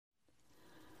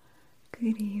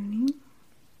Good evening.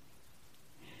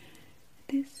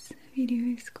 This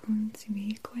video is going to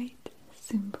be quite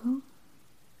simple.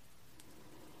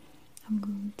 I'm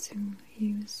going to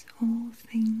use all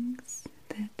things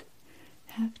that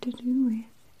have to do with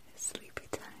sleepy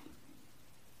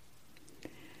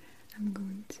time. I'm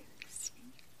going to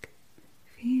speak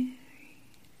very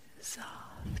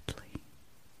softly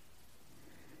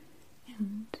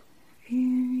and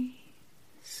very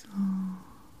slowly,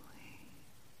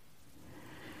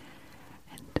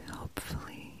 and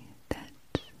hopefully that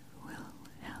will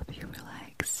help you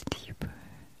relax deeper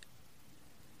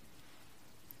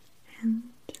and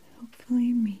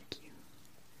hopefully make you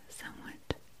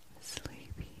somewhat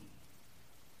sleepy.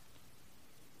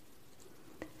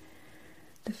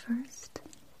 The first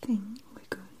thing we're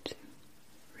going to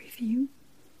review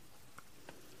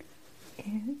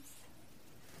is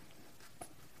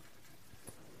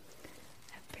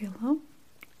a pillow,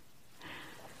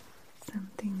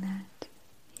 something that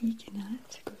you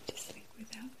cannot go to sleep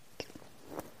without.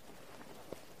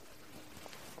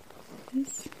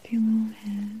 This pillow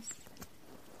has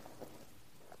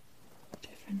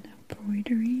different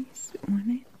embroideries on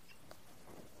it.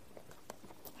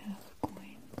 We have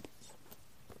coins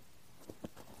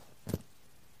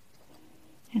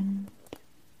and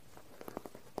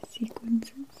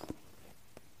sequences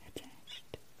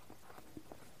attached.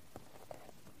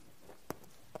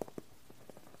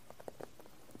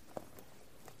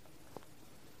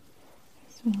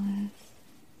 As well as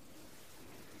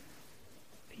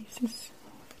pieces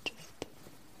of just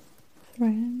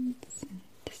threads and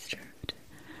disturbed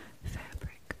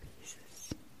fabric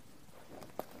pieces.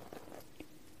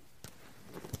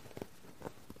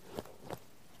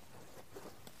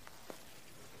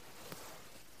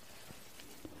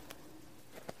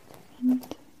 And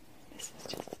this is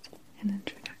just an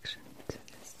introduction to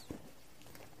this.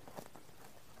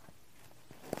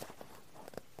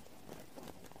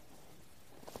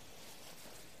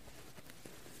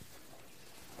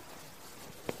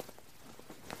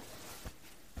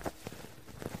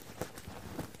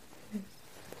 It's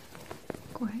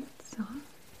quite soft.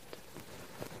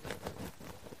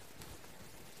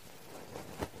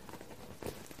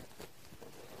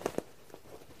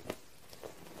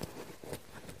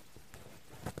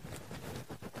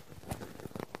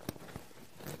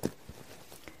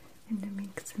 And it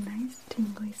makes a nice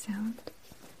tingly sound.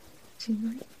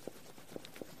 Tingly.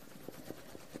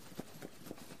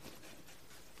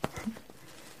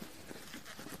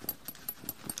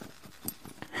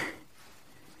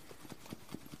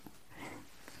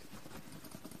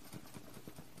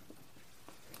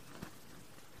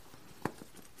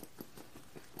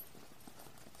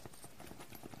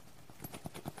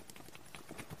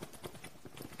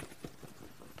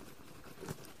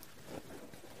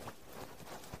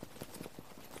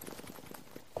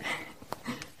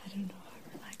 I don't know how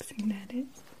relaxing that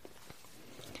is,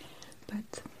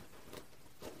 but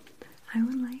I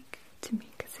would like to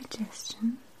make a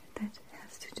suggestion that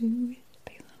has to do with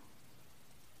pillow.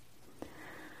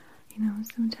 You know,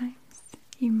 sometimes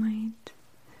you might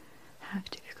have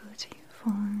difficulty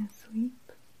falling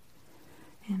asleep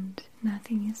and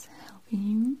nothing is helping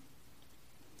you.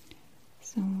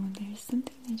 So there's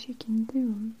something that you can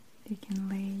do. You can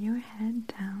lay your head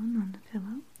down on the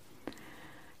pillow,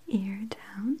 ear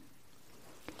down,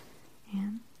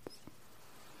 and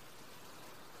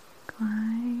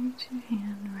glide your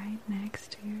hand right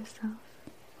next to yourself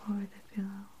over the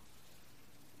pillow.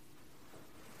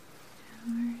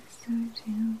 Ever so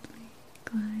gently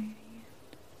gliding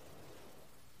it.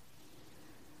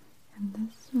 And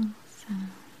this will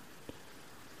sound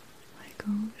like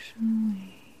ocean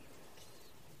waves.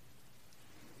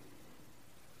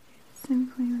 It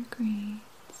simply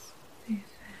recreates the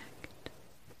effect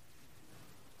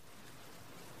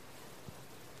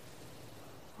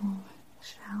of a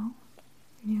shell.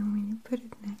 You know, when you put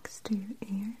it next to your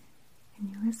ear and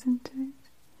you listen to it,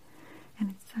 and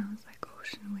it sounds like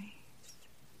ocean waves.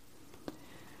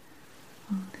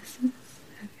 Well, this is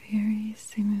a very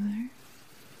similar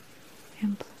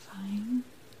amplifying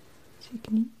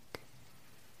technique.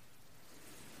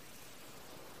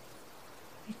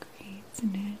 It creates a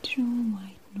natural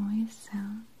white noise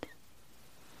sound.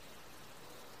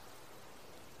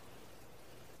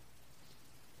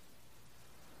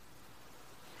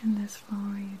 And the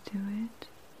slower you do it,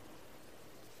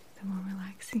 the more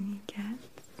relaxing you get.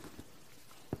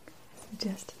 I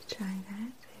suggest you try that.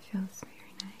 It feels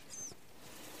very nice.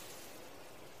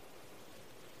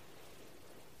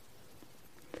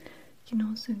 You can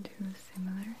also do a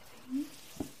similar thing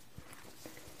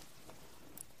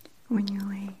when you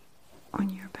lay on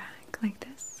your back like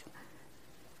this,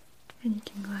 and you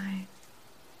can glide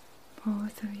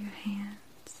both of your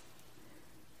hands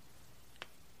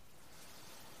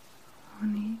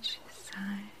on each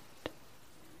side,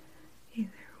 either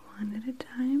one at a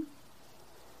time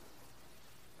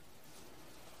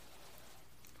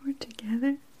or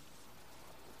together.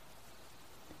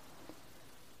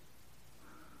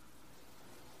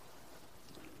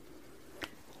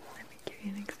 Let me give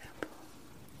you an example.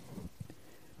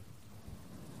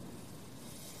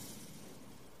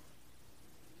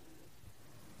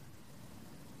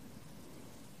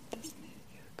 Doesn't it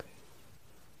feel good?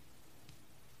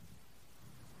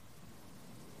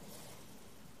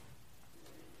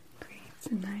 Creates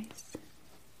a nice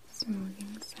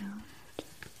smoothing sound.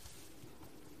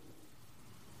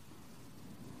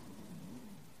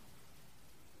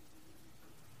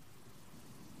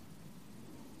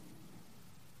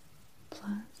 Plus,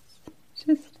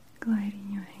 just gliding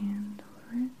your hand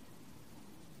over it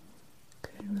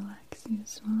could relax you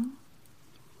as well.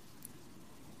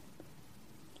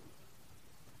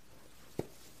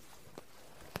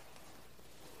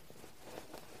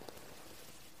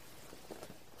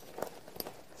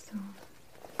 So,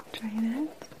 try that.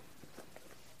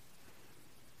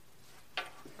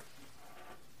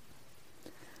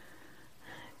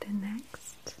 The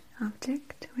next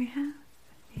object we have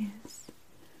is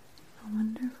a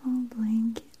wonderful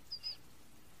blanket.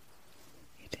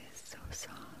 It is so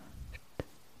soft,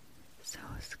 so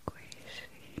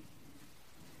squishy,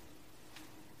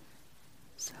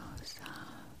 so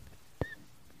soft,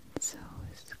 so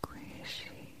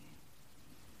squishy.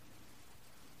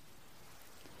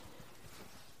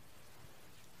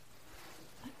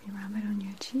 Let me rub it on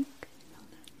your cheek.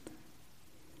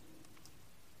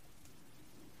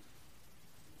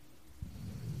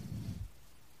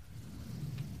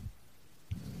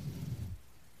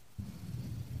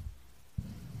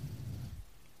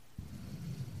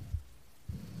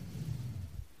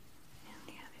 And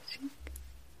the other cheek.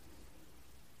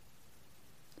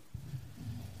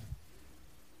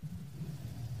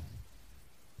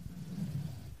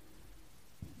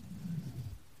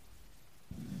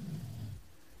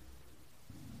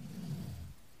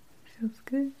 Feels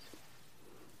good.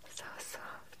 So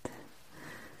soft.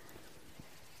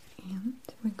 And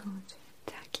we're going to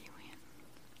tuck you in.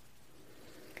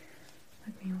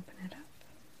 Let me open it up.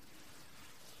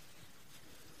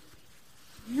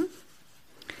 Yeah.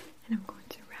 And I'm going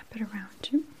to wrap it around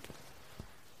you.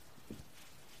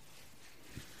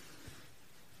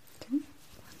 Okay, 1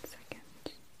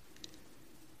 second.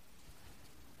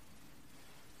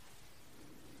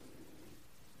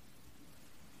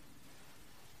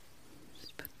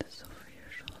 Just put this over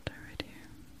your shoulder right here.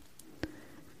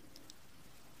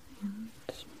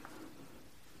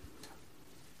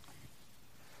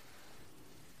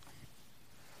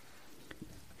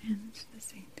 And it's the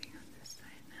same thing on this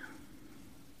side now.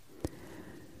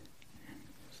 And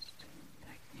just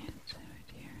tucking it right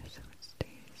here so it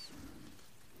stays.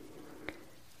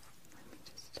 Let me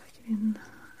just tuck it in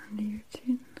under your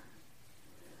chin.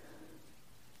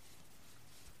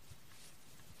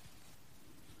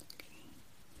 Okay.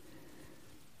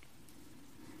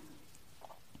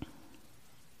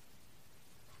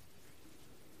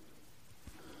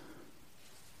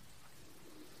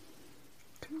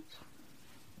 Good.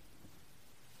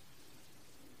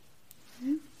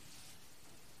 Yeah.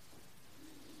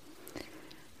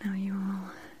 Now you're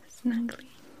all snugly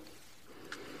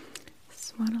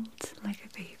swaddled like a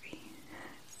baby,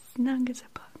 snug as a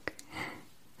bug.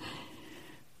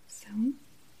 So,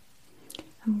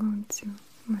 I'm going to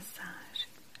massage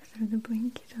through the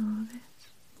blanket a little bit.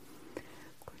 I'm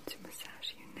going to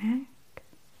massage your neck.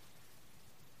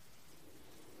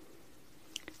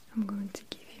 I'm going to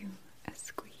give you a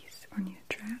squeeze on your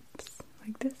traps,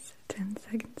 like this, a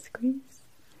 10-second squeeze.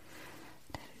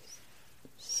 That is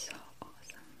so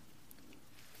awesome.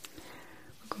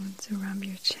 We're going to rub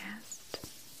your chest,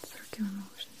 circular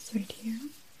motions right here,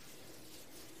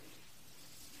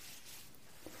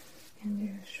 and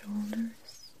your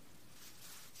shoulders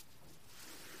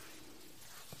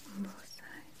on both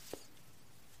sides.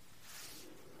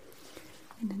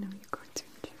 And I know you're going to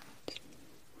enjoy it.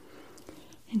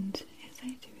 And as I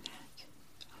do that,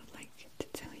 I would like to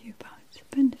tell you about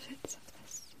the benefits of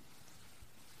this.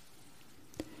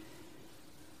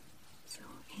 So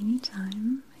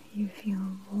anytime you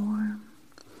feel warm,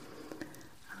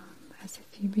 as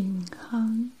if you're being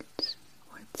hugged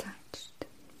or touched,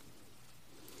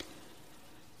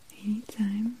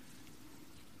 anytime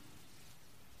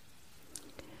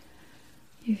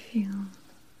you feel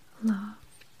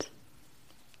loved,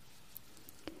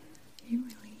 you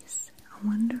release a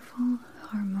wonderful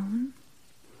hormone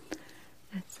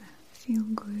that's a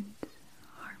feel-good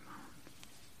hormone.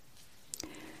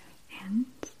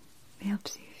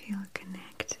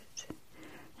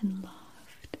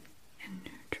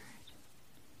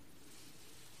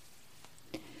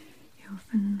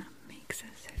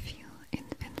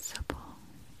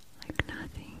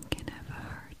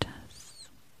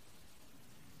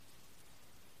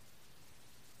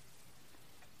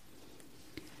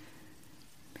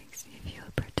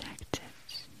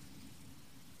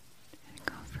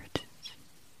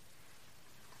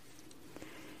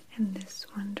 and this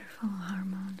wonderful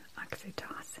hormone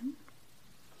oxytocin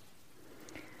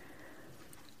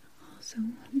also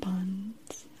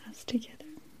bonds us together.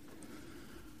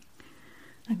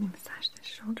 Let me massage the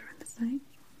shoulder on the side.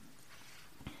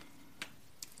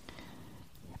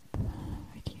 Yep,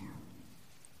 right here.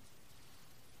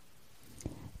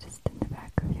 Just in the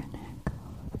back of your neck a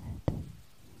little bit.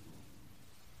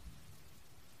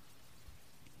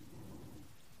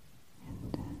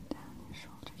 And down your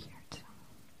shoulder here too.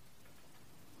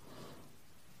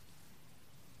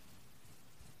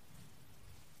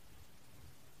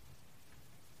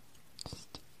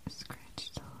 Just scratch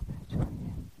a little bit for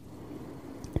you.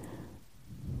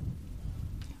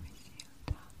 Let me see on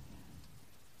top.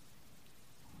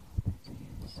 A little bit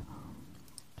here as well.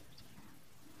 Just here.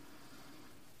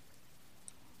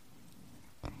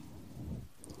 Okay.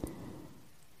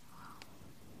 Wow.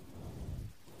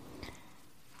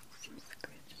 Seems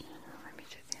good. Let me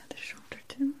do the other shoulder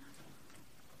too.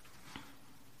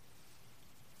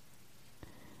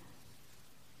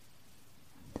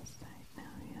 On this side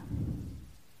now, yeah.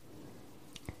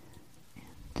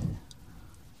 And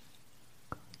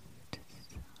go here to the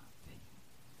top here.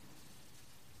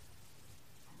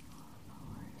 And a little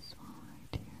lower as well,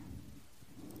 right here.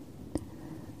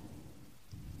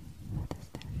 How does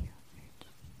that feel, Rich?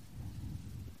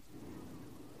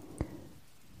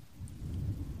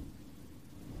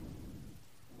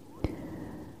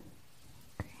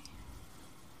 Okay.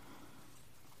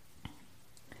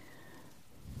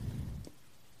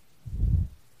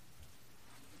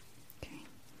 Okay.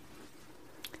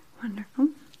 Wonderful.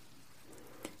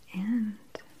 And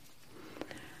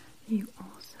you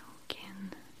also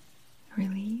can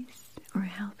release or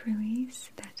help release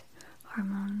that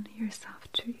hormone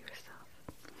yourself to yourself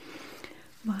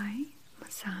by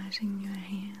massaging your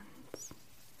hands,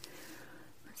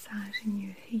 massaging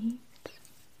your feet,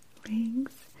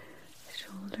 legs,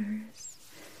 shoulders,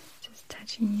 just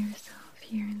touching yourself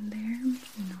here and there,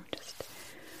 just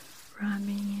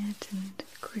rubbing it and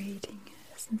creating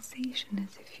a sensation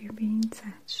as if you're being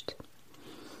touched.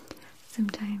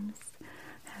 Sometimes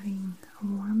having a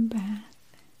warm bath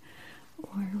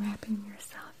or wrapping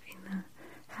yourself in a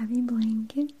heavy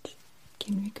blanket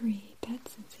can recreate that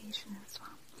sensation as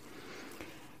well.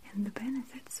 And the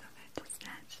benefits of it is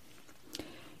that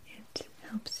it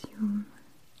helps you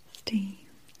stay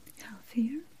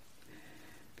healthier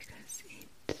because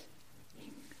it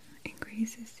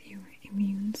increases your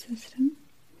immune system.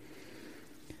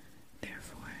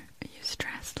 Therefore, you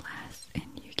stress less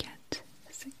and you get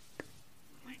sick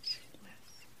much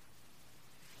less.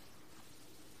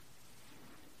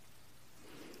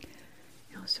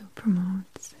 It also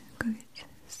promotes good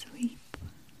sleep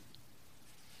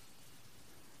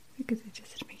because it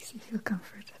just makes you feel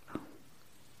comfortable.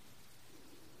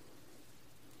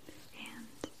 And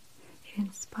it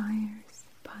inspires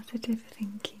positive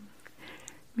thinking,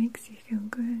 makes you feel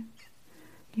good.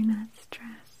 You're not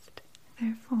stressed.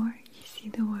 Therefore, you see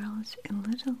the world a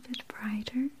little bit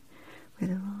brighter with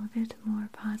a little bit more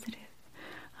positive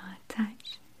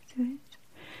touch to it.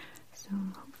 So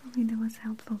hopefully that was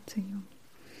helpful to you.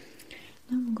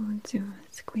 Now I'm going to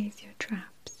squeeze your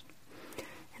traps.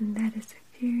 And that is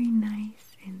a very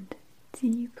nice and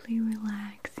deeply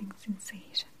relaxing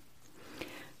sensation.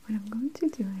 What I'm going to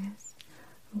do is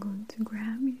I'm going to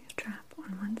grab your trap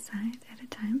on one side at a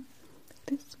time, like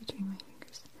this between my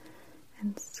fingers,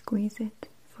 and squeeze it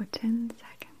for 10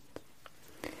 seconds.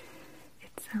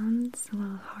 It sounds a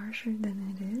little harsher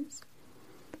than it is,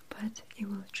 but it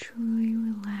will truly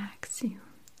relax you.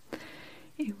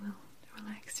 It will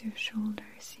relax your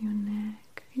shoulders, your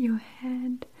neck, your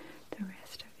head, the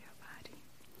rest of your body.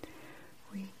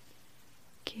 We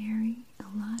carry a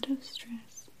lot of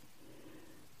stress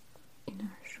in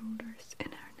our shoulders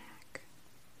and our neck.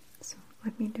 So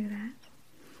let me do that.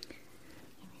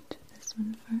 Let me do this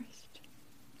one first.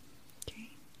 Okay.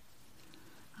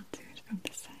 I'll do it from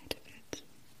the side of it.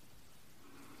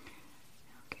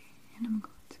 Okay, and I'm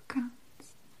going to count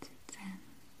to 10.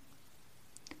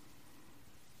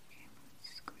 Okay, I'm going to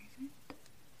squeeze it.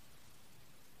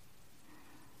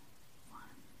 1,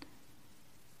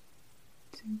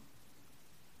 2,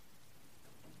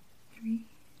 3,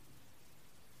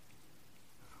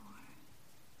 4,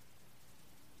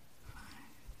 5,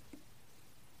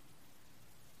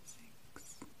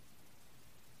 6,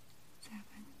 7,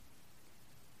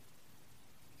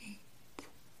 8,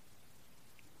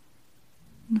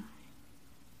 9,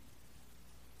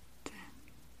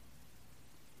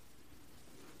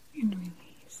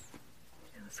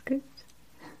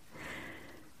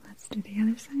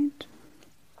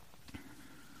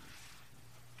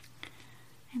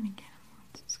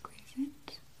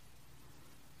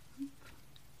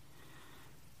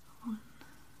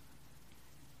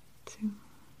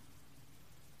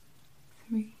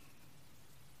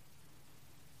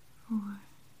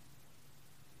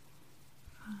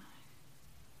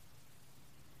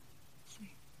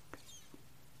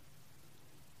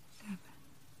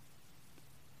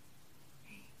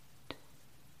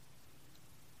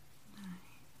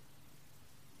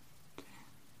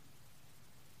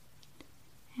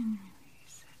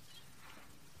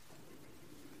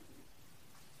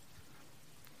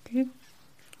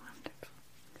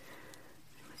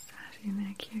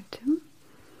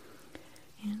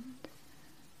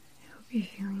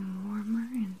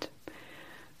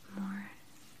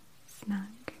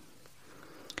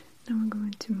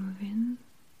 to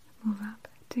move up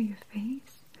to your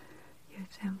face, your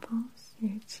temples,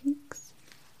 your cheeks.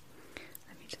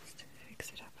 Let me just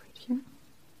fix it up right here.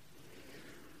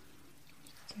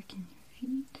 Tucking your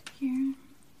feet here.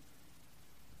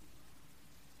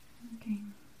 Okay.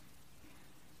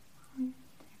 Well,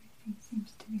 everything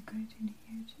seems to be good in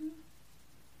here too.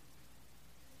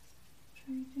 Just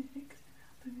try to fix it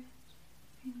up a bit.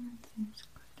 Okay, that seems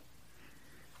good.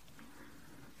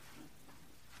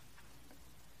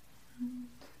 And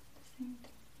the same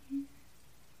thing here.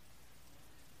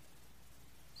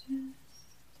 Just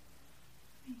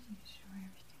making sure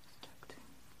everything's tucked in.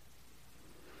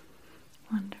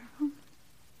 Wonderful.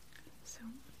 So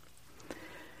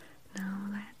now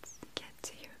let's get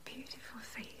to your beautiful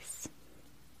face.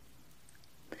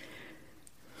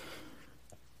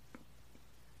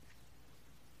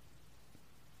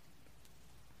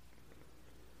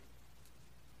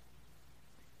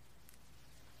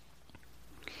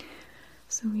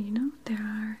 So you know there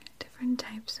are different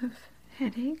types of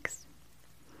headaches,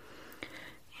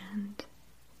 and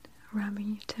rubbing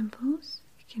your temples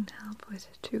can help with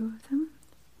 2 of them.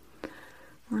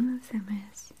 One of them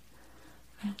is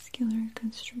vascular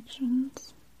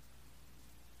constrictions.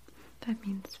 That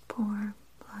means poor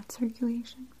blood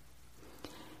circulation.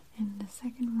 And the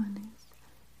second one is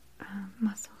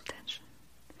muscle tension,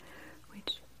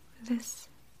 which this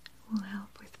will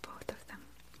help with both of them.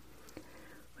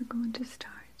 We're going to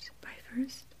start by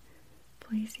first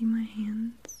placing my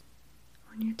hands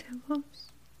on your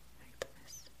temples, like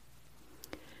this.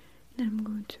 Then I'm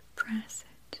going to press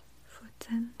it for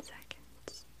 10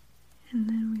 seconds, and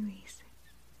then release it.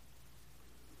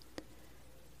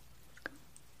 Let's go.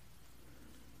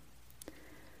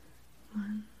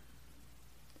 1,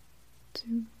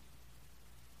 2,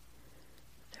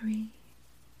 3,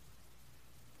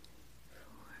 4,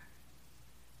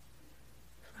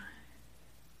 5,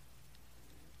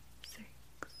 6,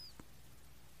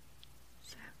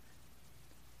 7,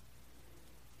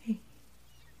 8,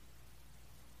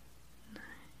 9,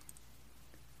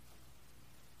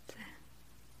 10.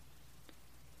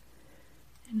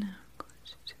 And now I'm going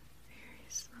to do very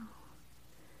slow,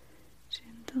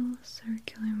 gentle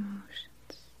circular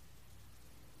motions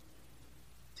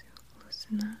to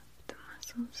loosen up the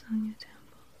muscles on your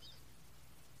temples.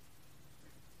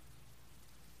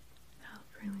 Help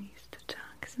release the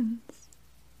toxins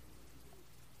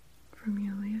from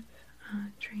your lymph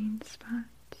drain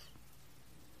spots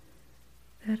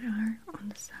that are on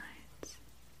the sides,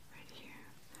 right here.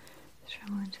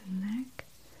 Travel into the neck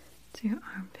to your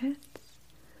armpits.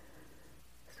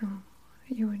 So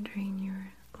you would drain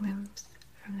your lymphs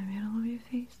from the middle of your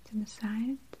face to the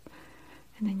sides,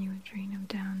 and then you would drain them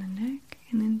down the neck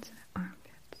and into the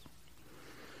armpits.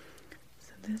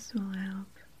 So this will help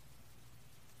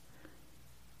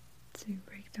to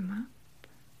break them up,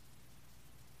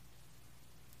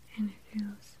 and it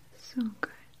feels so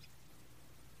good.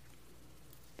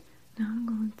 Now I'm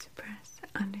going to press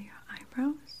under your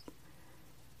eyebrows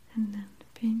and then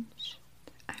pinch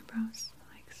the eyebrows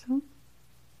like so.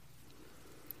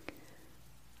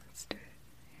 Let's do it.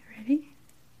 Ready?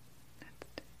 Let's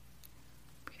do it.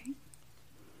 Okay.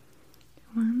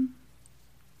 1,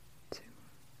 2,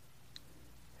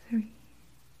 3,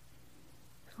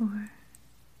 4, 5,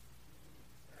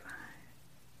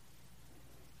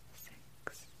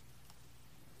 6,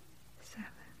 7,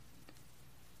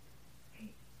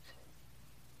 8,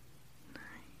 9,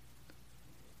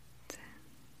 10.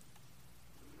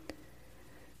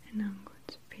 And now I'm going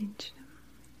to pinch them.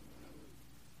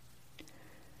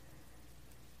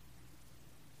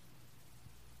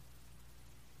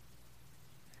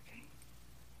 Okay.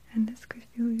 And this could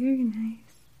feel very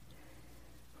nice.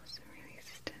 Also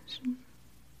release tension.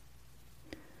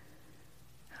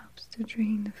 Helps to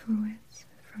drain the fluids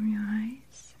from your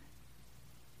eyes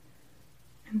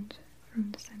and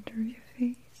from the center of your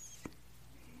face.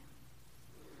 Okay.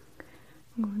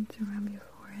 I'm going to rub your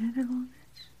forehead a little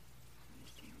bit. Let me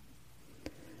see.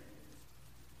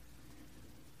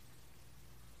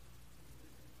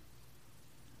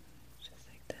 Just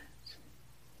like that.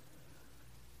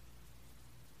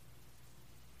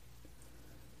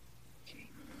 Okay.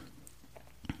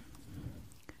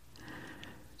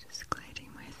 Just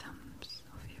gliding my thumbs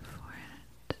over your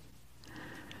forehead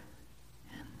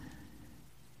and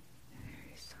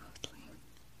very softly.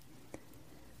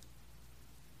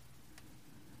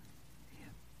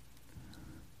 Yep.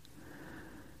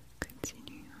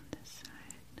 Continuing on this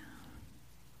side now.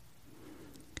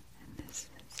 And this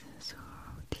is so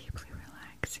deeply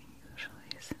relaxing usually,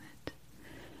 isn't it?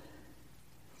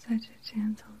 Such a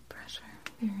gentle pressure.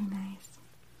 Very nice.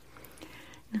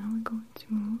 Now we're going to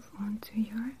move on to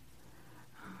your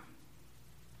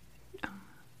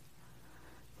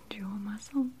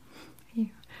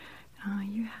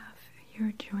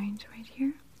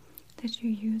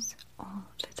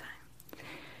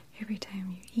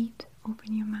time you eat,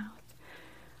 open your mouth.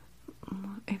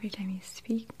 Every time you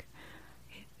speak,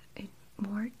 it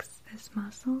works this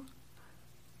muscle.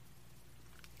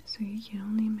 So you can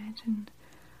only imagine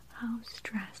how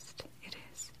stressed it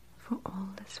is for all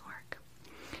this work.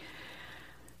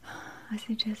 I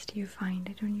suggest you find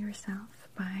it on yourself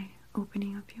by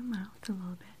opening up your mouth a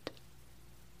little bit.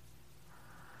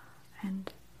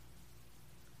 And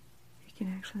you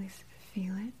can actually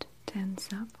feel it tense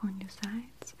up on your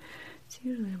sides. It's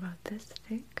usually about this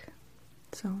thick.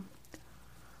 So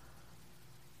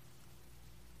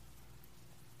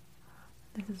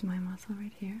this is my muscle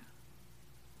right here.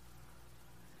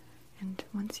 And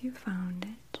once you've found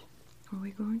it, what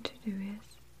we're going to do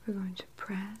is we're going to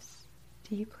press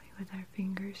deeply with our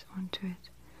fingers onto it.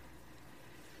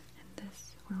 And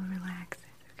this will relax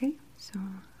it, okay? So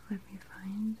let me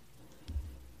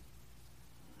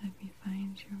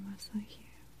find your muscle here.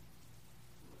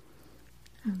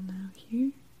 And now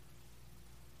here.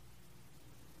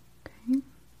 Okay.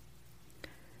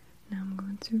 Now I'm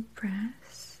going to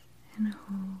press and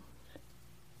hold.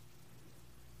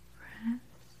 Press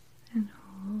and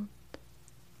hold.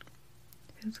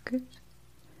 Feels good.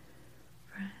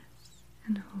 Press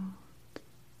and hold.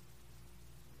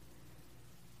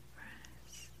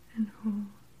 Press and hold.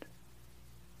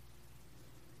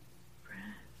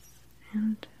 Press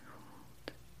and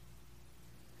hold.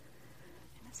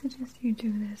 And I suggest you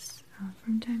do this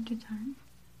from time to time,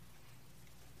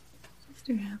 just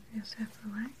to help yourself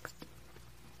relax.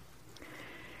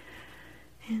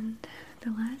 And the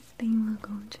last thing we're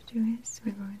going to do is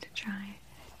we're going to try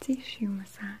tissue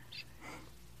massage.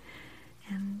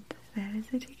 And that is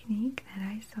a technique that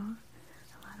I saw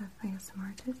a lot of ASMR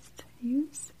artists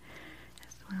use,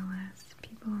 as well as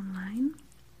people online.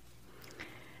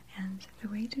 And the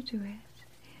way to do it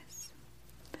is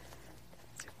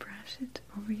to brush it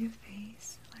over your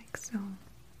face like so.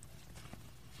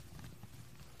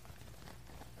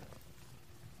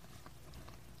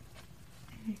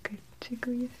 And you could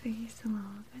tickle your face a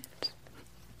little bit.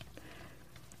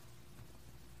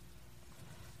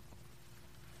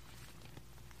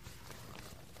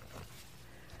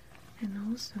 And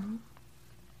also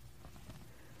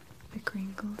the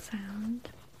crinkle sound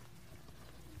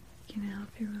can help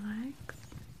you relax,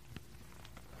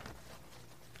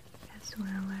 as well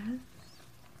as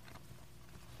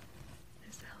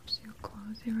this helps you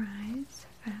close your eyes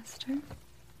faster.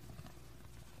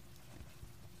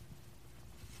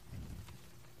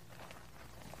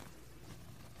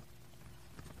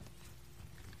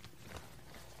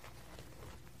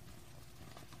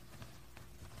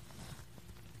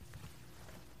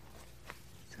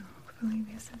 So hopefully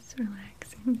this is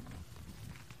relaxing.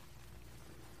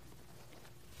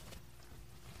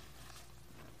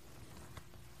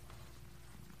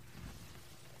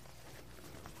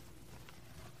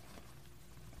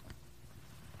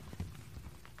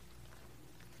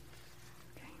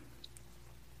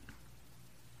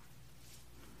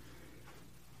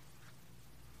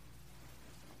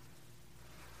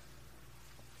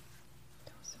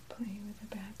 Also play with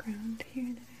the background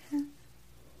here that I